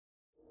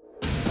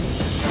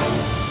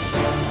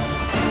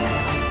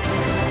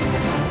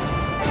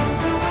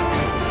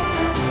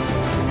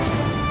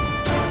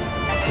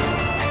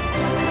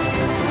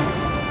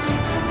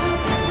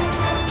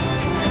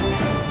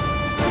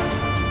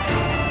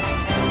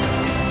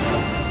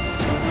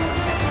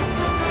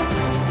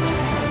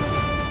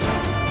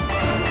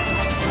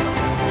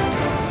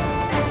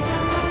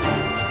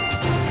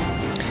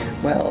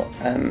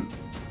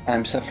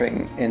I'm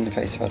suffering in the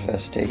face of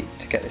adversity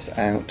to get this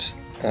out.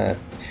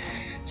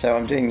 So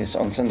I'm doing this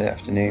on Sunday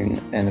afternoon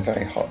in a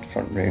very hot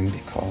front room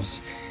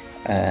because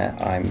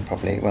I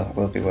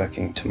will be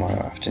working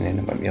tomorrow afternoon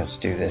and won't be able to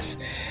do this.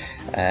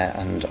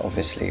 And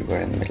obviously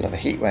we're in the middle of a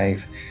heat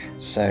wave,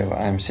 so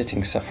I'm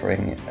sitting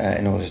suffering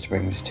in order to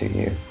bring this to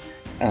you.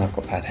 And I've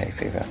got bad hay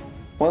fever.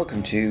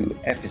 Welcome to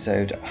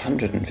episode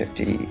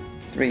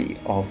 153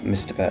 of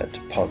Mr. Burt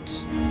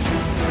Pods.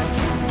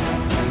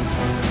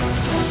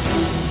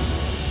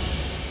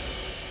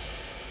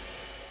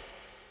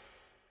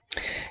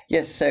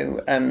 Yes,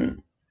 so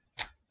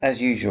as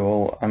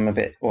usual, I'm a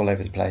bit all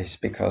over the place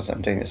because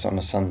I'm doing this on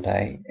a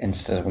Sunday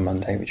instead of a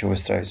Monday, which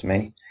always throws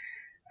me.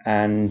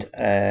 And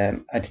I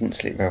didn't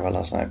sleep very well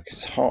last night because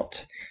it's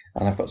hot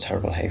and I've got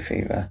terrible hay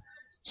fever.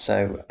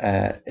 So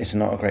it's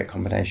not a great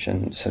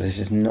combination. So this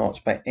is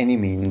not by any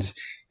means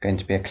going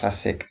to be a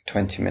classic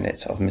 20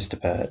 minutes of Mr.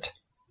 Burt.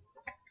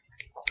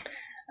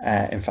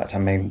 In fact, I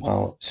may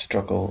well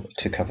struggle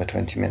to cover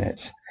 20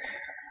 minutes.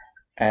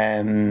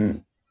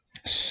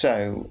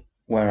 So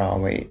where are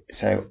we?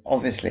 So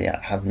obviously I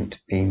haven't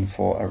been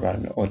for a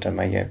run or done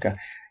my yoga.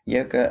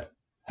 Yoga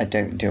I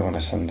don't do on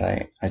a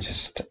Sunday. I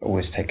just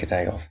always take a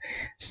day off.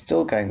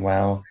 Still going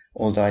well,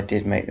 although I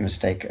did make the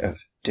mistake of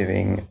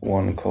doing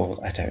one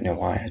called, I don't know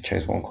why I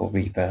chose one called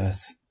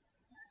Rebirth.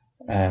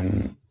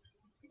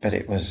 But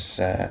it was,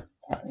 I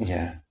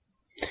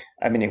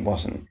mean, it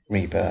wasn't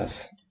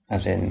Rebirth,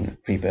 as in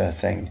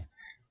rebirthing,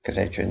 because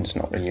Adrian's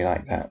not really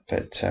like that,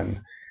 but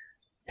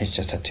it's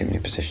just had too many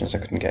positions I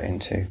couldn't get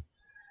into.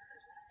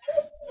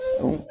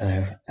 Oh,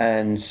 hello.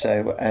 And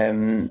so,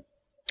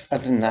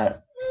 other than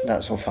that,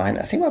 that's all fine.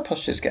 I think my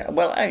posture's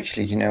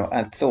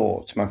I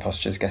thought my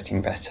posture's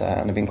getting better,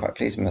 and I've been quite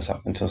pleased with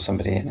myself until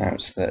somebody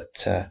announced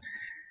that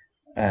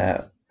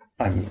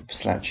I'm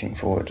slouching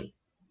forward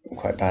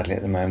quite badly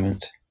at the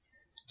moment.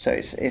 So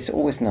it's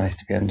always nice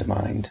to be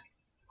undermined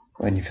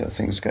when you feel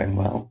things are going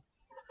well.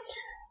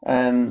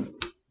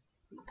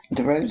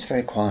 The road's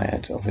very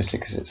quiet, obviously,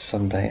 because it's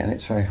Sunday and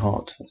it's very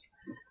hot.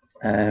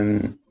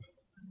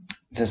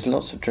 There's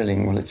lots of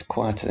drilling. Well, it's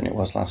quieter than it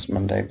was last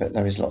Monday, but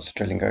there is lots of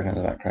drilling going on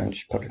in the background, which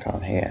you probably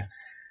can't hear,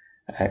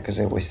 because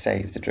they always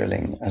save the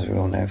drilling, as we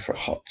all know, for a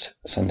hot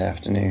Sunday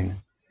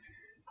afternoon.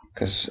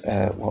 Because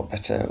what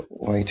better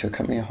way to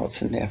accompany a hot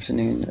Sunday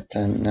afternoon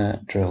than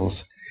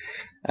drills?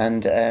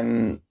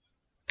 And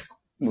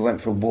we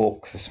went for a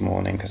walk this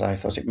morning because I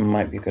thought it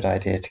might be a good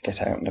idea to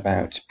get out and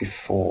about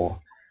before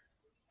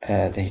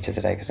the heat of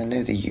the day, because I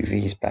know the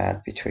UV is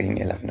bad between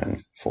 11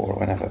 and 4 or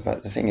whenever,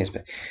 but the thing is,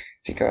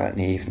 if you go out in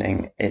the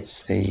evening,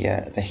 it's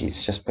the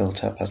heat's just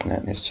built up, hasn't it?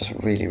 And it's just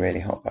really, really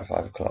hot by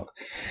 5 o'clock.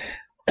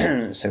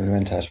 So we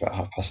went out about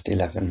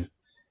 11:30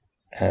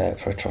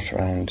 for a trot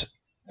around. It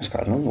was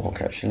quite a long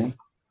walk, actually,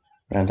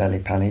 around Ali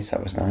Pali, so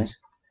that was nice.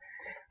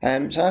 So I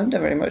haven't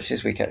done very much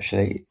this week,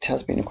 actually. It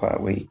has been a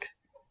quiet week.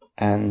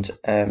 And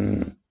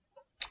the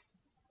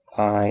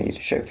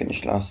show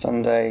finished last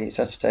Saturday,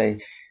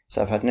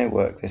 so I've had no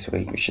work this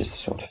week, which is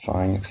sort of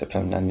fine, except I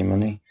haven't had any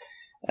money.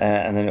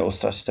 And then it all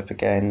started up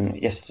again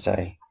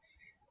yesterday.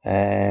 So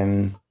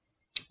I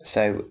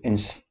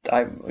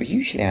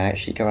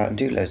actually go out and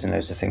do loads and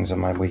loads of things on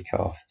my week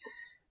off.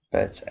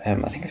 But I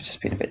think I've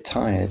just been a bit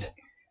tired.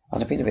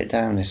 And I've been a bit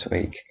down this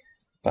week.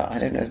 But I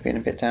don't know if I've been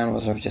a bit down or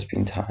whether I've just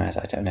been tired.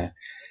 I don't know.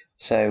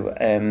 So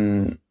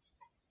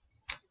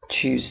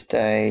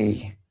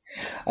Tuesday...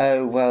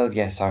 Oh, well,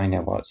 yes, I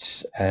know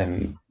what's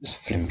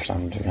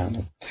flim-flammed around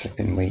the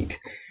flipping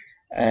week.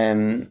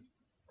 When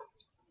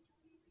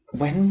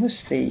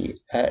was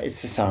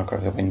it's the saga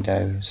of the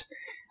windows?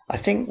 I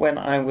think when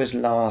I was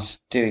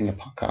last doing a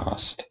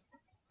podcast,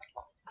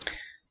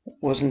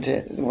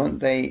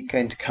 weren't they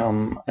going to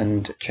come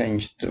and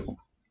change the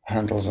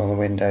handles on the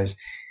windows?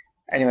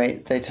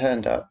 Anyway, they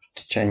turned up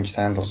to change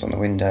the handles on the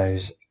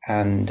windows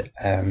and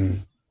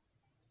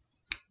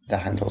the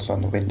handles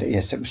on the window.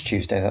 Yes, it was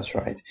Tuesday, that's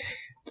right.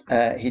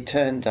 He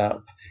turned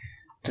up.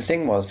 The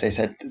thing was, they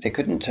said they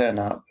couldn't turn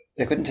up.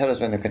 They couldn't tell us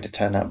when they were going to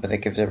turn up, but they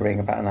gave us a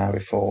ring about an hour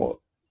before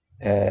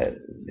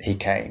he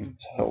came.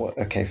 So I thought,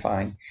 okay,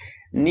 fine.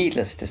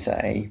 Needless to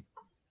say,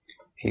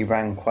 he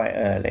rang quite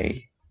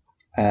early,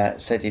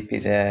 said he'd be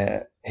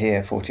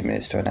here 40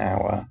 minutes to an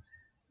hour,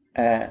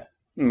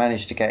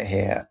 managed to get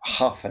here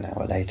half an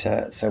hour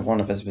later. So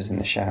one of us was in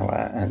the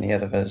shower and the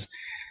other of us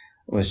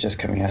was just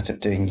coming out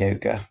of doing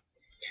yoga.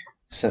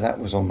 So that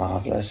was all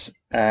marvellous.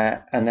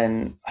 And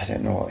then I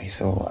don't know what he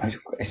thought. I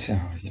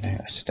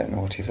just don't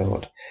know what he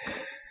thought.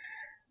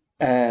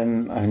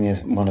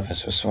 One of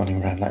us was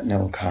swanning around like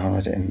Noel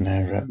Coward in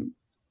their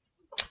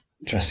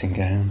dressing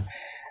gown.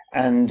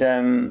 And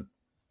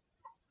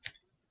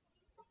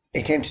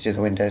he came to do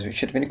the windows, which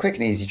should have been a quick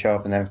and easy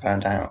job, and then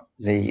found out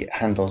the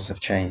handles have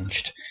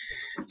changed.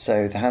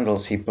 So the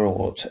handles he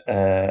brought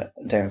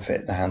don't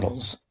fit the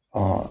handles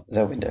on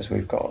the windows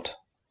we've got.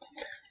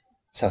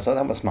 So I thought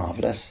that was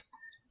marvellous.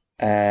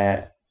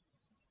 I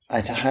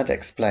had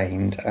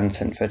explained and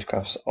sent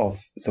photographs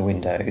of the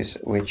windows,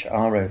 which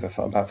are over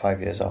for about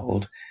 5 years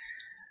old.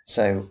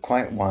 So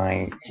quite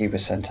why he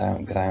was sent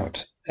out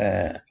without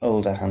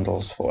older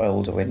handles for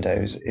older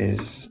windows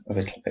is a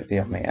little bit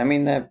beyond me. I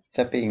mean, they're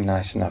being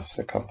nice enough,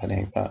 the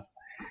company, but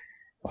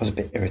I was a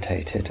bit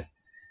irritated.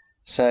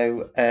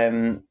 So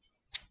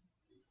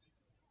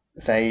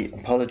they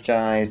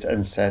apologised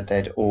and said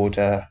they'd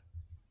order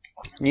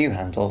new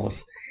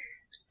handles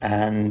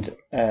and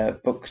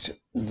booked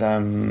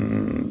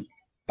them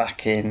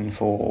back in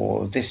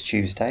for this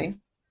Tuesday.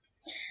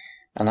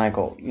 And I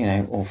got,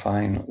 all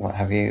fine, what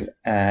have you.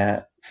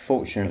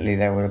 Fortunately,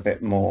 they were a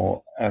bit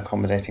more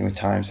accommodating with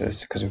times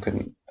because we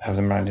couldn't have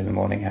them around in the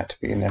morning, had to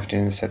be in the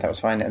afternoon. They said that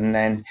was fine. And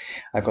then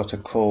I got a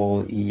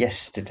call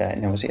yesterday,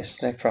 no, was it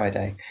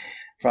yesterday?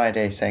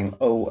 Friday saying,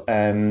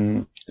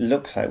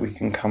 looks like we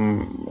can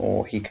come,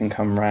 or he can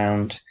come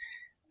round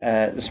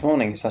this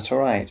morning. Is that all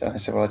right? And I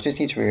said, well, I just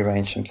need to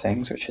rearrange some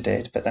things, which I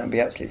did, but that would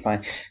be absolutely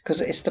fine. Because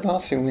it's the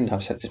bathroom window.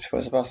 I've said this before,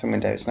 it's the bathroom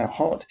window. It's now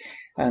hot,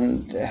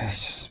 and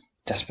it's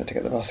desperate to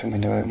get the bathroom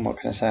window open. What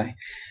can I say?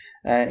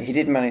 He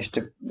did manage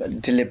to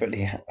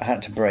deliberately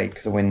had to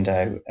break the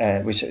window,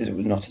 which is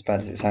not as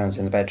bad as it sounds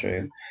in the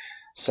bedroom.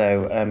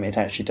 So it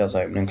actually does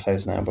open and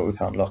close now, but we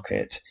can't lock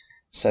it.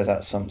 So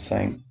that's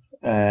something.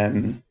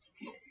 And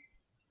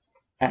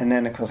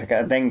then, of course, I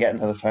get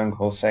another phone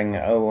call saying,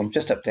 oh, I'm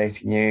just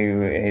updating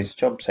you. His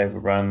job's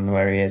overrun.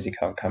 Where he is, he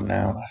can't come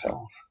now. And I thought,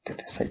 oh, for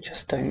goodness sake,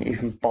 just don't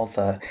even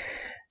bother.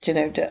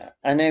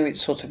 I know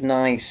it's sort of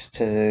nice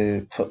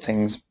to put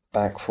things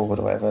back forward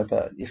or whatever,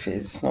 but if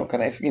it's not going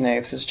to,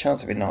 if there's a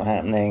chance of it not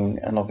happening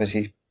and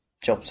obviously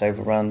job's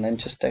overrun, then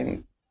just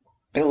don't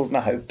build my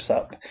hopes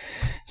up.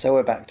 So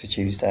we're back to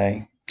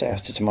Tuesday, day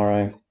after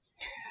tomorrow.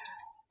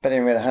 But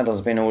anyway, the handles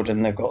have been ordered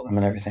and they've got them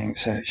and everything,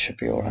 so it should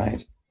be all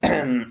right.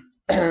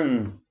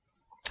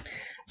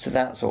 So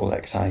that's all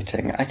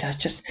exciting.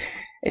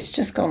 It's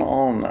just gone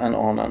on and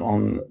on and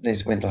on,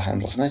 these window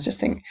handles, and I just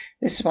think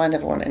this is why I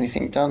never want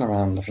anything done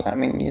around the flat. I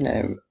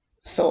mean,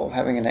 thought of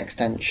having an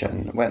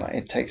extension when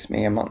it takes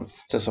me a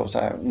month to sort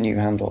out new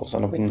handles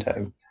on a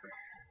window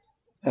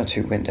or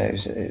two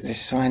windows.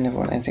 This is why I never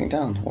want anything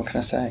done. What can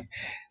I say?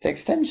 The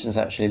extension's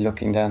actually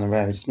looking down the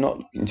road. It's not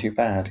looking too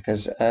bad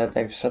because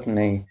they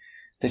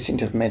seem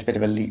to have made a bit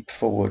of a leap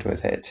forward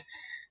with it.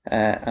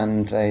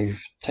 And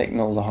they've taken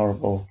all the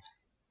horrible,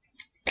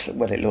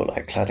 well, it looked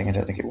like cladding, I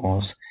don't think it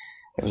was.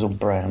 It was all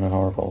brown and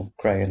horrible,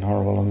 grey and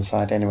horrible on the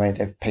side. Anyway,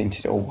 they've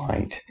painted it all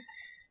white.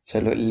 So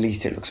at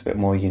least it looks a bit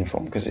more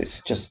uniform because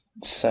it's just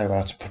so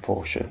out of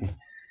proportion.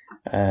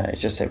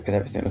 It's just that with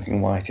everything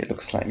looking white, it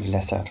looks slightly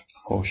less out of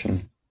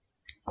proportion.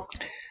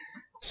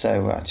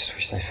 So I just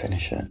wish they'd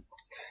finish it.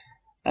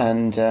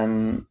 And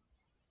the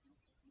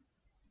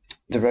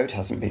road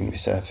hasn't been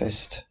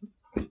resurfaced.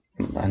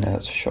 I know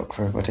that's a shock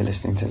for everybody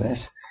listening to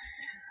this.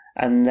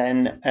 And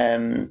then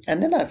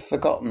I've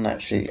forgotten,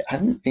 actually. I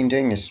haven't been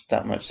doing this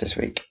that much this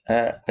week.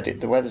 The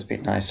weather's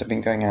been nice. I've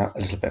been going out a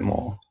little bit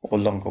more, or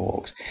longer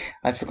walks.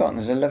 I'd forgotten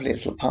there's a lovely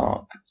little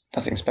park,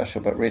 nothing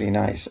special, but really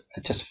nice,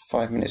 just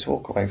 5 minutes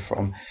walk away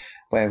from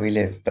where we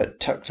live, but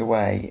tucked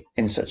away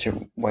in such a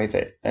way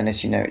that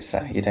unless you know it's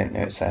there, you don't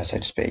know it's there, so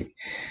to speak.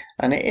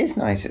 And it is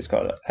nice. It's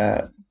got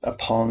a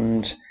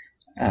pond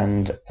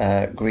and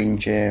a green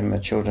gym, a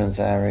children's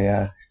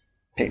area,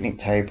 picnic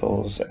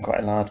tables, and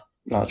quite a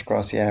large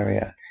grassy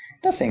area.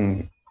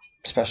 Nothing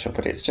special,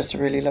 but it's just a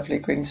really lovely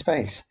green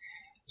space.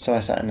 So I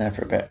sat in there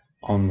for a bit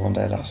on one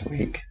day last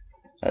week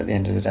at the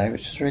end of the day,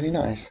 which was really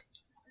nice.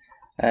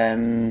 I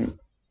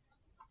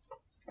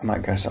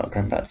might start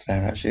going back to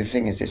there, actually. The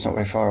thing is, it's not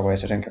very far away,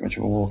 so I don't get much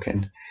of a walk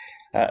in.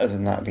 Other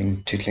than that, I've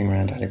been tootling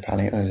around Ali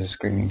Pali. There's a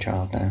screaming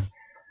child now.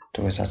 It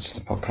always adds to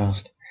the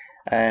podcast.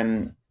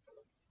 I've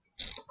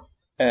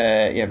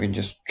been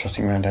just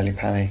trotting around Ali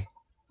Pali.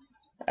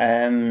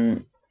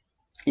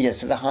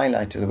 So the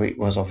highlight of the week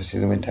was obviously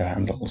the window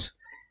handles.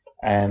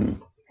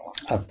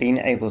 I've been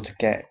able to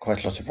get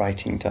quite a lot of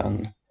writing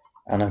done,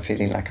 and I'm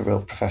feeling like a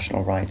real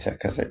professional writer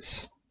because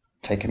it's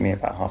taken me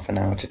about half an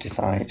hour to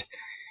decide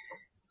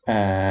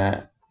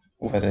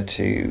whether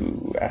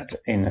to add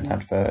in an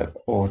adverb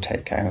or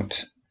take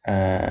out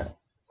an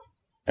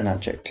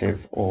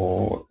adjective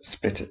or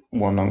split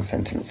one long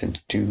sentence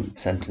into two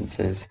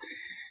sentences.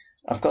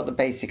 I've got the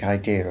basic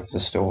idea of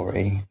the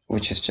story,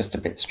 which is just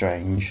a bit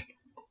strange.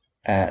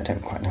 I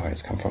don't quite know where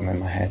it's come from in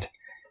my head.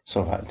 It's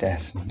all about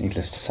death,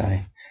 needless to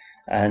say.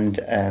 And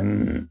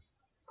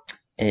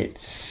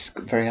it's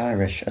very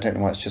Irish. I don't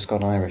know why it's just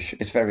gone Irish.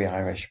 It's very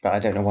Irish, but I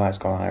don't know why it's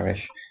gone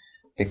Irish,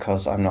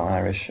 because I'm not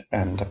Irish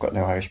and I've got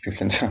no Irish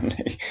people in the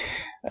family.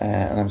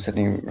 And I'm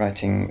suddenly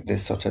writing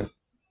this sort of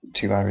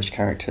two Irish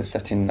characters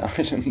set in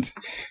Ireland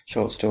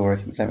short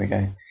story. There we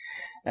go.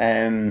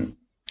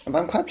 But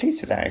I'm quite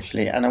pleased with that,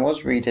 actually. And I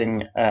was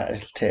reading a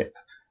little tip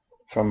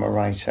from a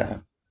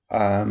writer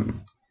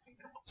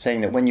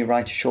saying that when you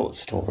write a short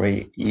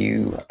story,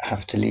 you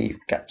have to leave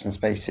gaps and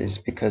spaces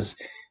because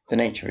the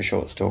nature of a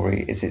short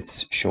story is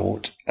it's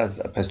short, as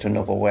opposed to a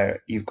novel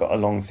where you've got a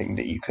long thing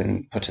that you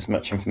can put as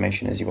much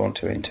information as you want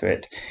to into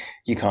it.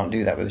 You can't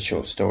do that with a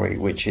short story,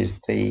 which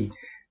is the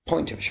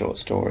point of a short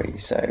story.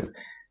 So,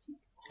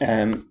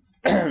 and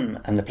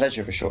the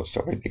pleasure of a short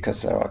story,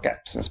 because there are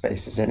gaps and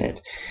spaces in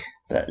it.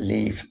 that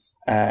leave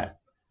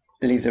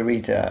the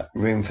reader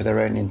room for their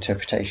own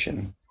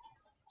interpretation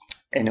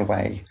in a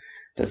way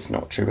that's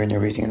not true when you're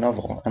reading a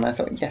novel. And I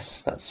thought,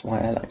 yes, that's why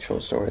I like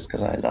short stories,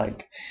 because I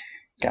like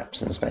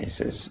gaps and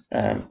spaces.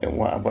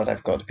 What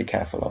I've got to be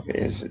careful of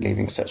is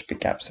leaving such big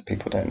gaps that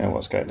people don't know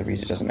the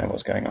reader doesn't know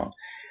what's going on.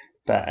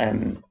 But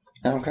I'm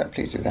quite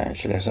pleased with that,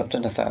 actually. So I've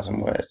done 1,000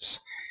 words,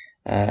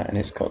 and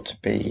it's got to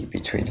be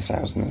between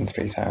 1,000 and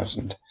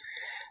 3,000.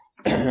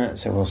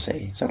 So we'll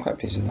see. So I'm quite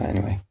pleased with that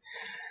anyway.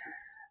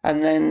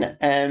 And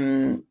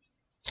then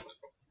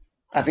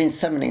I've been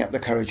summoning up the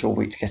courage all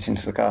week to get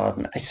into the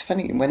garden. It's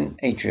funny, when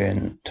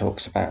Adrian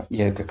talks about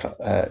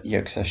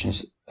yoga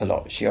sessions a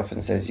lot, she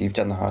often says, you've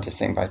done the hardest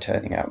thing by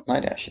turning out.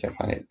 And I actually don't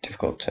find it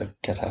difficult to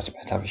get out of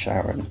bed, have a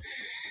shower and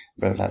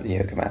roll out the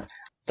yoga mat.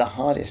 The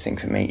hardest thing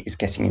for me is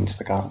getting into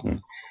the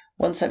garden.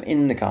 Once I'm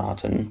in the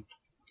garden,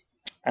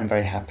 I'm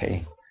very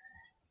happy.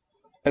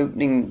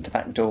 Opening the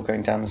back door,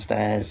 going down the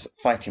stairs,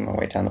 fighting my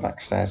way down the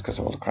back stairs because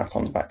of all the crap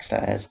on the back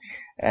stairs,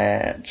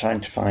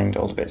 trying to find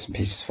all the bits and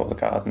pieces for the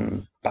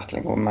garden,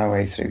 battling my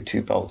way through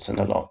 2 bolts and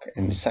a lock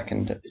in the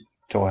second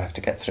door I have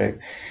to get through,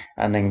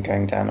 and then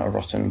going down a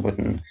rotten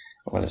wooden,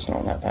 well, it's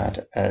not that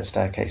bad,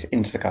 staircase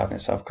into the garden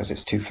itself, because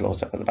it's 2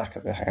 floors up at the back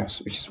of the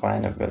house, which is why I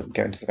never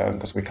go into the garden,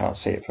 because we can't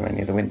see it from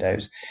any of the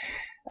windows.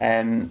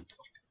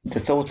 The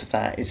thought of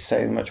that is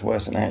so much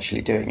worse than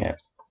actually doing it.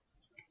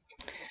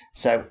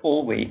 So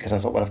all week, because I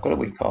thought, well, I've got a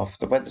week off,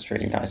 the weather's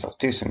really nice, I'll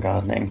do some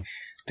gardening.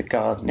 The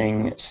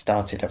gardening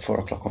started at 4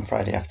 o'clock on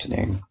Friday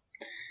afternoon.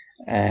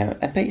 And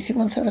basically,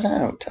 once I was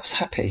out, I was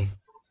happy.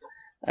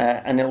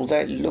 And although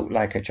it looked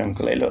like a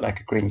jungle, it looked like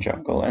a green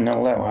jungle. And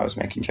although I was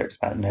making jokes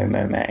about no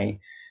mow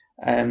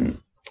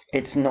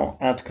it's not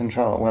out of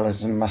control. Well,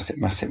 there's a massive,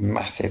 massive,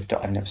 massive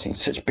I've never seen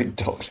such big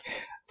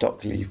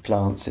dock leaf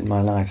plants in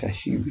my life. They're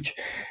huge.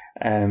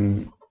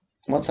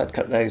 Once I'd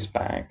cut those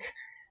back,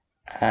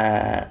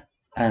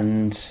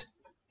 and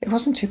it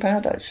wasn't too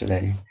bad,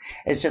 actually.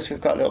 It's just we've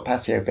got a little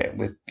patio bit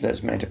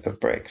that's made up of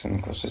bricks, and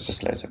of course there's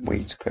just loads of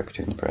weeds grow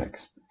between the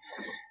bricks.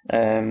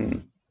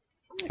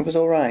 It was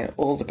all right.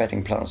 All the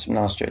bedding plants from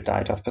last year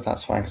died off, but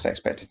that's fine because I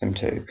expected them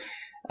to.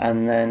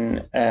 And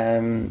then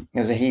there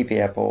was a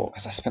hebe I bought,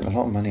 because I spent a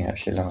lot of money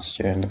actually last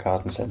year in the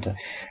garden centre.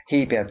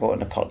 Hebe I bought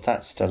in a pot,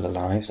 that's still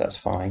alive, that's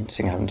fine,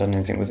 seeing I haven't done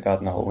anything with the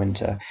garden the whole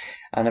winter.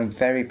 And I'm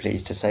very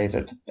pleased to say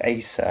that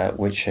Acer,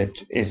 which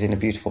is in a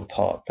beautiful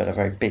pot, but a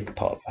very big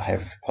pot, a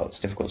heavy pot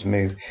that's difficult to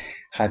move,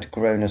 had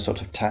grown a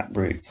sort of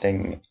taproot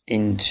thing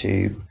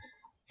into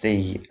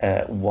the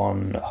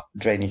one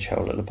drainage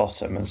hole at the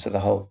bottom, and so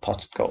the whole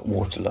pot had got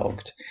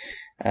waterlogged.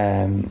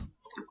 And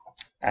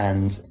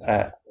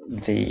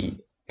the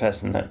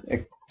person that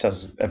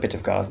does a bit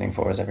of gardening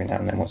for us every now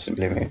and then, once in a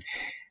blue moon,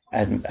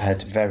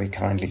 had very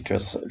kindly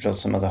drilled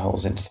some other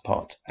holes into the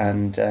pot,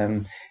 and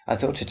I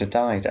thought it had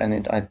died, and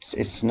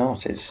it's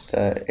not. It's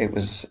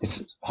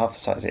half the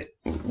size it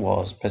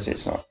was, but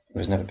it's not. It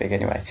was never big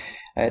anyway.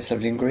 It's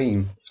lovely and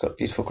green. It's got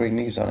beautiful green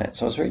leaves on it,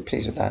 so I was really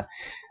pleased with that.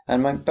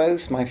 And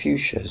both my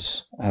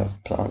fuchsias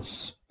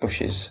plants,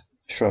 bushes,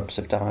 shrubs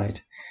have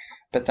died,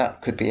 but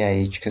that could be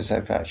age because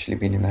they've actually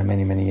been in there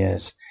many, many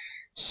years.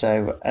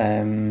 So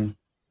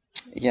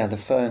yeah, the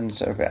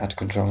ferns are a bit out of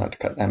control. I had to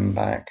cut them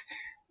back.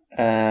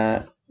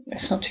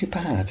 It's not too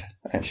bad,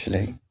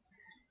 actually.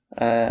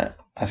 I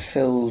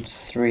filled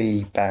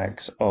 3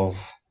 bags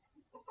of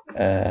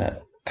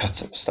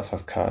stuff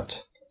I've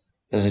cut.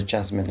 There's a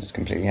jasmine that's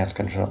completely out of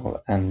control,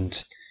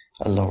 and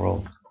a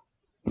laurel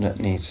that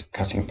needs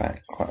cutting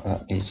back.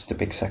 That needs the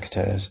big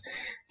secateurs.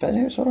 But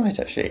it was all right,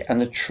 actually.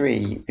 And the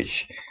tree,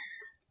 which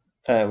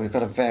we've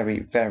got a very,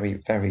 very,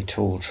 very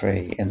tall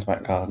tree in the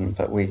back garden,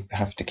 but we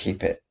have to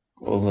keep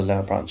all the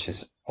lower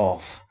branches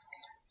off,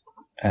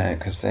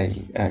 because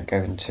they go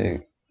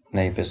into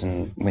neighbours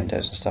and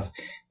windows and stuff.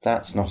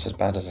 That's not as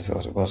bad as I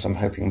thought it was. I'm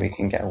hoping we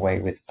can get away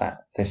with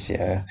that this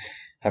year,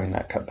 having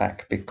that cut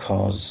back,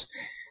 because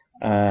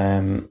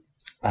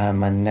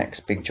my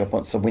next big job,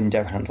 once the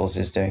window handles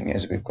is doing,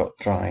 is we've got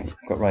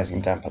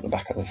rising damp at the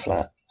back of the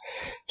flat,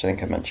 which I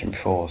think I mentioned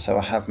before. So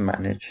I have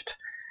managed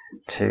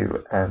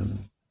to.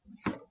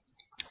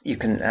 You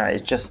can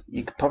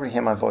probably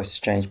hear my voice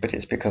change, but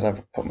it's because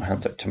I've put my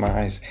hand up to my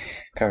eyes,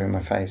 covering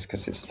my face,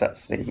 because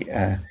that's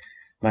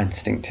my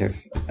instinctive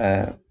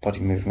body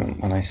movement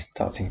when I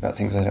start thinking about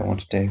things I don't want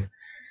to do.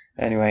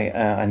 Anyway,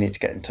 I need to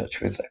get in touch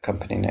with a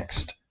company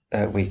next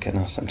week and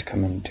ask them to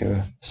come and do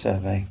a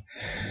survey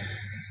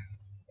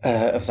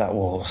of that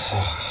wall.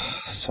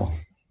 So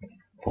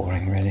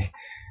boring, really.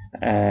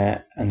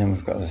 And then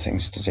we've got other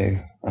things to do.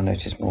 I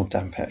noticed more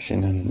damp actually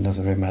in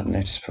another room I hadn't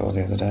noticed before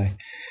the other day.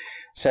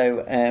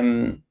 So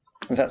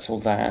that's all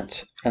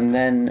that. And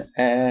then,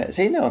 I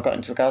got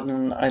into the garden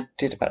and I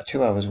did about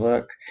 2 hours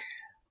work.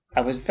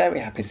 I was very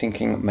happy,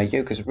 thinking my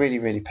yoga's really,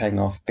 really paying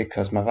off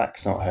because my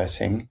back's not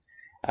hurting,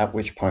 at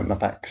which point my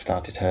back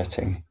started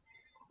hurting.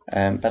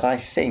 But I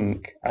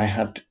think I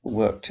had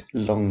worked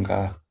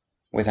longer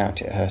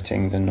without it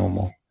hurting than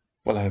normal.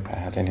 Well, I hope I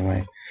had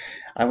anyway.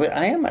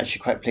 I am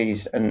actually quite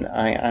pleased, and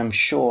I'm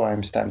sure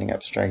I'm standing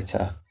up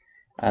straighter.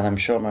 and I'm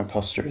sure my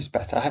posture is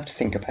better. I have to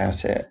think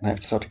about it, and I have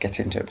to sort of get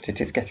into it, but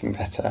it is getting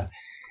better.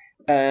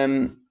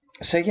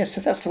 So yes,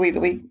 so that's the week. The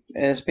week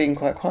has been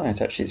quite quiet,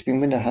 actually. It's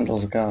been Window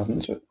Handles and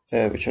Gardens,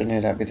 which will no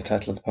doubt be the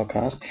title of the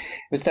podcast.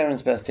 It was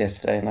Darren's birthday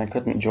yesterday, and I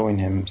couldn't join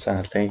him,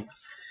 sadly.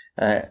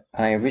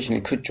 I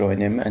originally could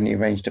join him, and he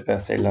arranged a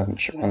birthday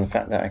lunch around the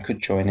fact that I could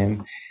join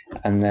him,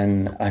 and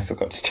then I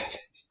forgot to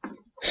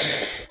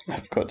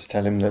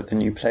tell him that the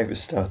new play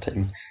was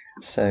starting.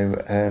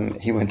 So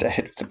he went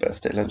ahead with the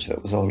birthday lunch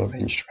that was all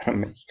arranged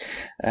around me,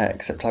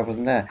 except I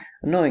wasn't there.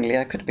 Annoyingly,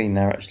 I could have been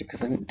there, actually,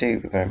 because I didn't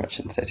do very much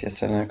in the 30th,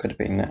 so I could have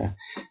been there.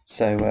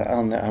 So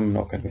I'm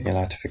not going to be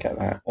allowed to forget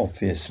that,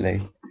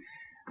 obviously.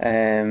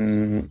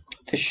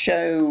 The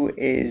show,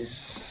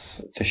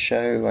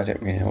 I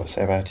don't really know what to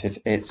say about it.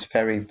 It's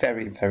very,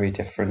 very, very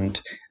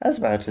different,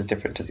 about as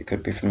different as it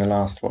could be from the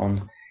last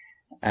one.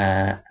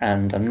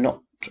 And I'm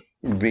not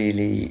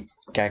really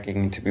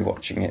gagging to be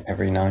watching it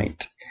every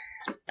night.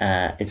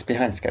 It's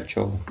behind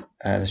schedule.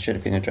 There should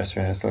have been a dress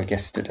rehearsal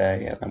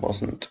yesterday, and there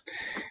wasn't.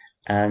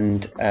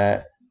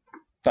 But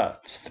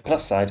the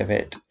plus side of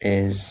it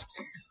is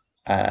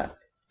I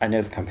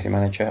know the company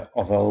manager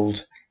of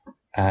old,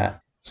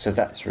 so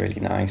that's really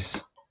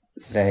nice.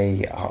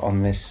 They are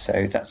on this,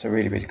 so that's a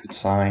really, really good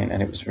sign,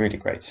 and it was really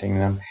great seeing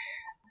them.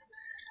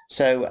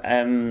 So,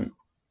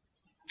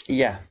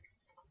 yeah,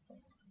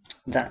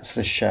 that's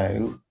the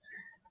show.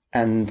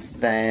 And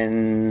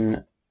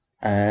then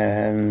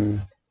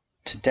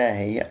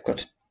today I've got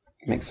to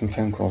make some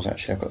phone calls,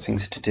 actually. I've got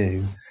things to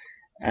do.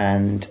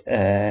 And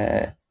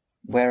where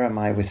am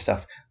I with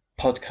stuff?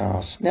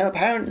 Podcasts. Now,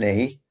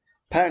 apparently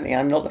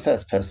I'm not the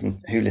first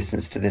person who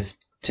listens to this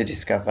to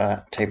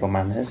discover Table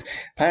Manners.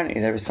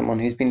 Apparently there is someone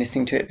who's been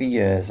listening to it for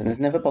years and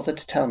has never bothered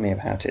to tell me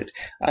about it.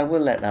 I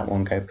will let that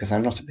one go because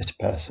I'm not a bitter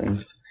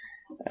person.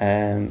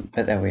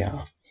 But there we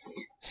are.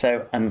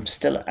 So I'm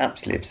still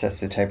absolutely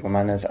obsessed with Table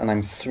Manners, and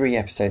I'm 3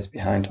 episodes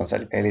behind on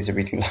Sally Bailey's A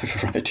Reading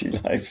Live, A Writing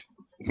Live.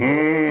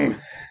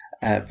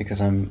 Because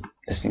I'm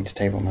listening to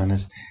Table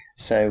Manners.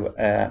 So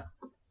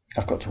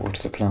I've got to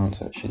water the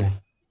plants, actually.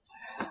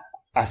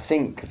 I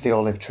think the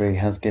olive tree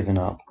has given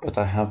up, but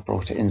I have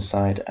brought it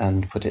inside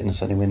and put it in a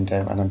sunny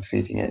window, and I'm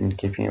feeding it and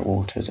keeping it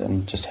watered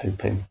and just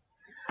hoping.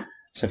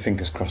 So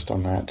fingers crossed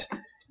on that,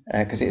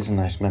 because it is a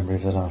nice memory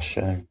of the last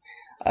show.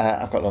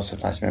 I've got lots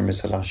of nice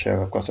memories of the last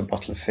show. I've got a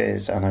bottle of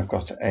fizz, and I've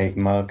got a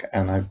mug,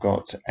 and I've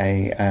got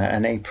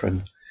an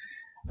apron.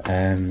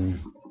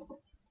 I've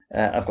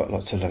got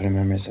lots of lovely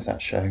memories of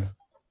that show.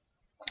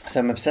 So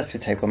I'm obsessed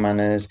with Table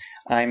Manners.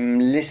 I'm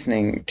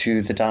listening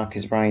to The Dark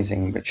is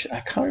Rising, which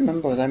I can't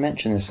remember whether I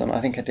mentioned this or not.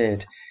 I think I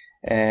did.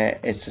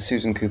 It's the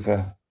Susan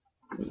Cooper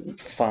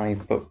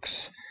 5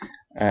 books,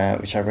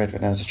 which I read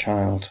when I was a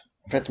child.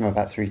 I've read them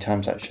about 3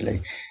 times,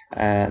 actually.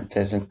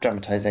 There's a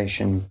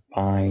dramatisation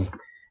by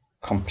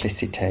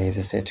Complicité,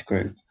 the theatre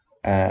group,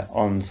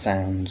 on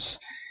Sounds.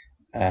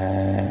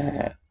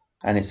 And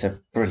it's a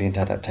brilliant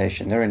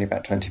adaptation. They're only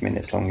about 20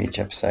 minutes long each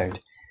episode.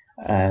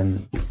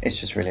 It's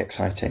just really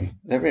exciting.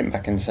 They're written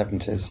back in the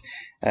 70s.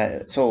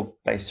 It's all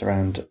based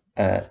around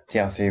the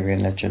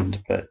Arthurian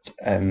legend, but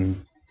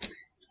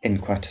in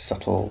quite a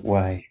subtle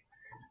way.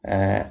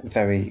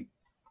 Very,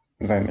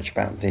 very much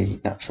about the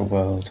natural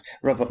world.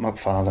 Robert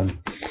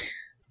Macfarlane,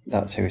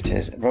 that's who it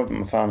is. Robert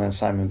Macfarlane and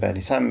Simon Burney.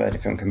 Simon Burney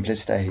from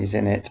Complicité, he's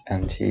in it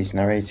and he's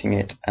narrating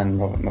it, and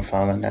Robert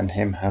Macfarlane and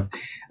him have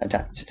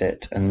adapted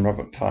it. And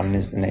Robert Macfarlane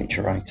is the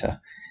nature writer.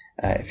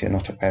 If you're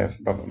not aware of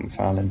Robert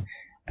Macfarlane,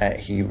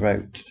 he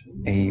wrote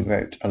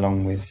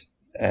along with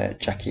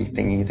Jackie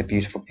Thingy the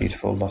Beautiful,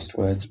 Beautiful Lost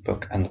Words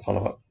book and the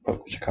follow-up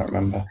book, which I can't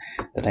remember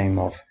the name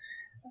of.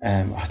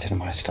 I don't know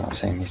why I start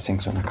saying these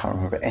things when I can't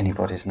remember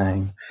anybody's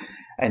name.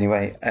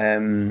 Anyway,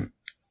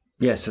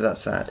 yeah, so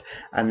that's that.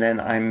 And then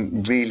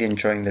I'm really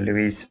enjoying the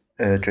Louise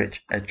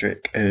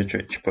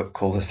Erdrich book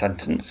called The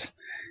Sentence.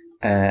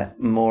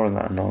 More on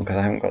that and on, because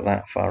I haven't got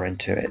that far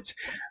into it.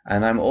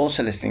 And I'm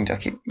also listening to, I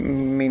keep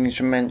meaning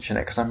to mention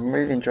it because I'm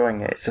really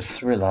enjoying it. It's a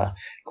thriller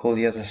called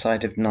The Other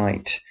Side of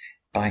Night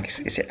by,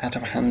 is it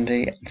Adam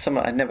Handy?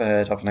 Someone I'd never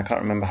heard of, and I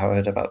can't remember how I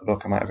heard about the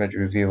book. I might have read a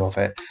review of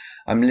it.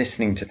 I'm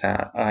listening to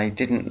that. I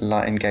didn't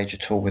engage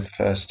at all with the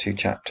first 2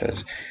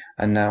 chapters,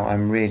 and now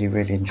I'm really,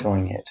 really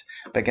enjoying it.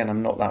 But again,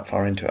 I'm not that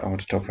far into it. I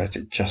want to talk about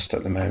it just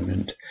at the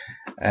moment.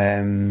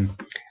 I'm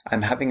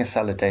having a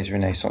Salad Days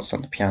Renaissance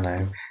on the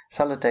piano.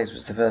 Salad Days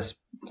was the first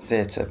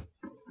theatre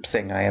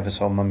thing I ever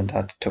saw. Mum and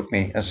Dad took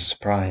me as a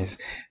surprise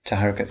to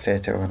Harrogate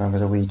Theatre when I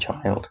was a wee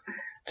child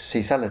to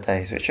see Salad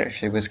Days, which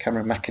actually was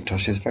Cameron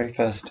Mackintosh's very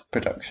first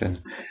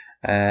production.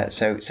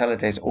 So Salad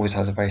Days always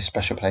has a very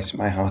special place in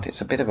my heart.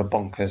 It's a bit of a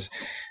bonkers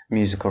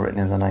musical written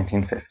in the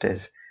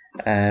 1950s.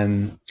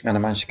 And I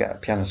managed to get a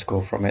piano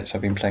score from it, so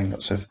I've been playing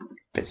lots of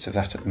bits of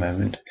that at the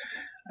moment.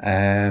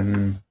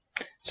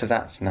 So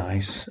that's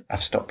nice.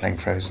 I've stopped playing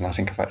Frozen. I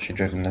think I've actually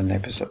driven the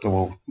neighbours up the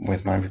wall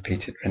with my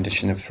repeated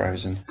rendition of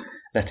Frozen,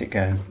 Let It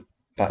Go.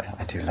 But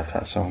I do love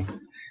that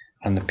song.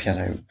 And the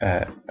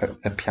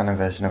piano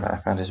version of it I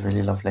found is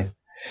really lovely.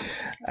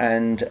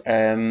 And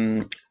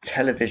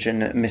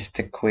television,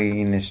 Mr.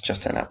 Queen is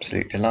just an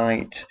absolute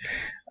delight.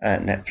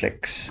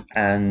 Netflix,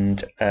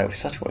 and we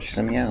started watching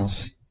something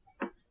else.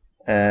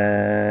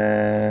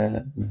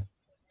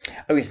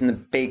 Oh, yes, and the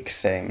big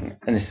thing,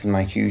 and this is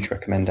my huge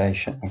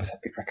recommendation. I always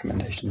have big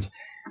recommendations.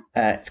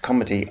 It's a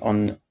comedy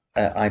on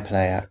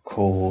iPlayer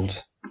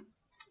called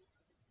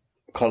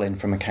Colin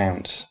from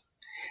Accounts.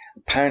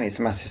 Apparently, it's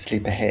a massive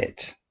sleeper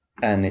hit,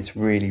 and it's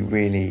really,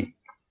 really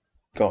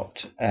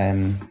got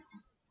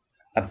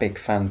a big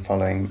fan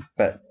following,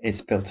 but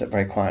it's built up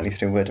very quietly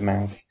through word of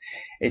mouth.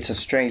 It's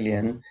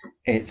Australian.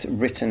 It's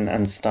written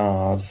and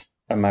stars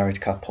a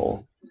married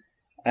couple.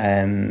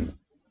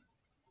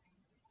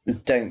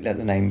 Don't let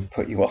the name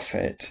put you off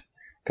it,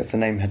 because the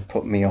name had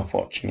put me off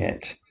watching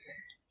it.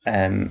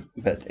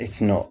 But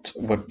it's not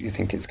what you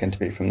think it's going to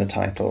be from the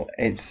title.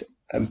 It's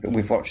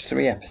we've watched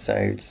 3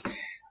 episodes.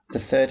 The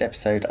 3rd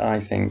episode,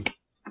 I think,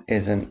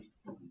 is an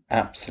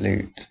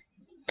absolute,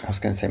 I was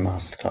going to say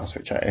masterclass,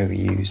 which I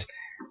overuse,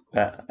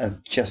 but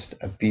just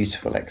a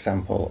beautiful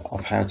example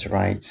of how to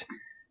write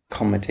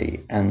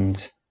comedy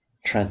and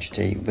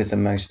tragedy with the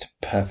most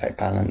perfect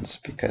balance,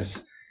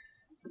 because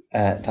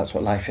that's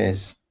what life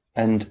is.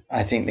 And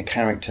I think the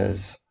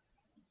characters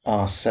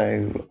are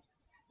so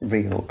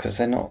real, because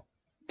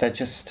they're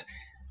just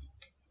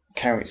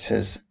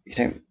characters.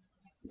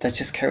 They're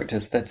just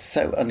characters. They're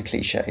so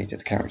uncliched, the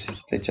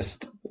characters. They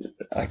just,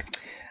 like,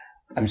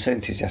 I'm so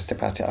enthusiastic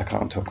about it. I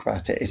can't talk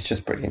about it. It's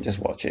just brilliant. Just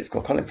watch it. It's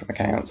called Colin from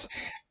Accounts.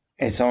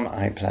 It's on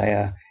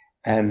iPlayer.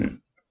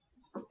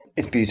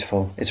 It's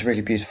beautiful. It's a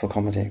really beautiful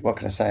comedy. What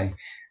can I say?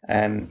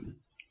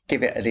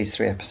 Give it at least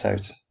 3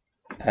 episodes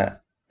a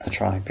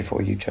try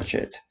before you judge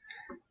it.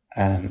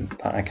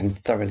 But I can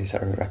thoroughly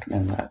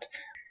recommend that.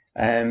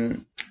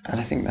 And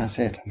I think that's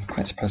it. I'm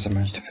quite surprised I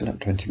managed to fill up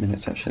 20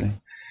 minutes, actually.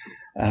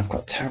 I've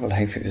got terrible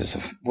hay fever. It's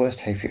the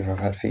worst hay fever I've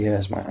had for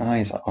years. My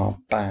eyes are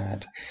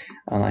bad,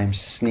 and I'm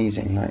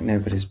sneezing like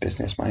nobody's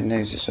business. My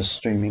nose is just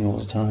streaming all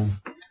the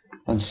time,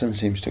 and the sun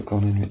seems to have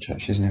gone in, which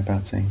actually is no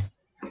bad thing.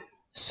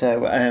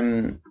 So,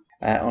 on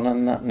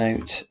that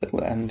note,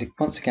 and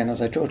once again,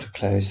 as I draw to a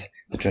close,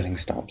 the drilling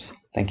stops.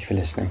 Thank you for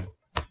listening.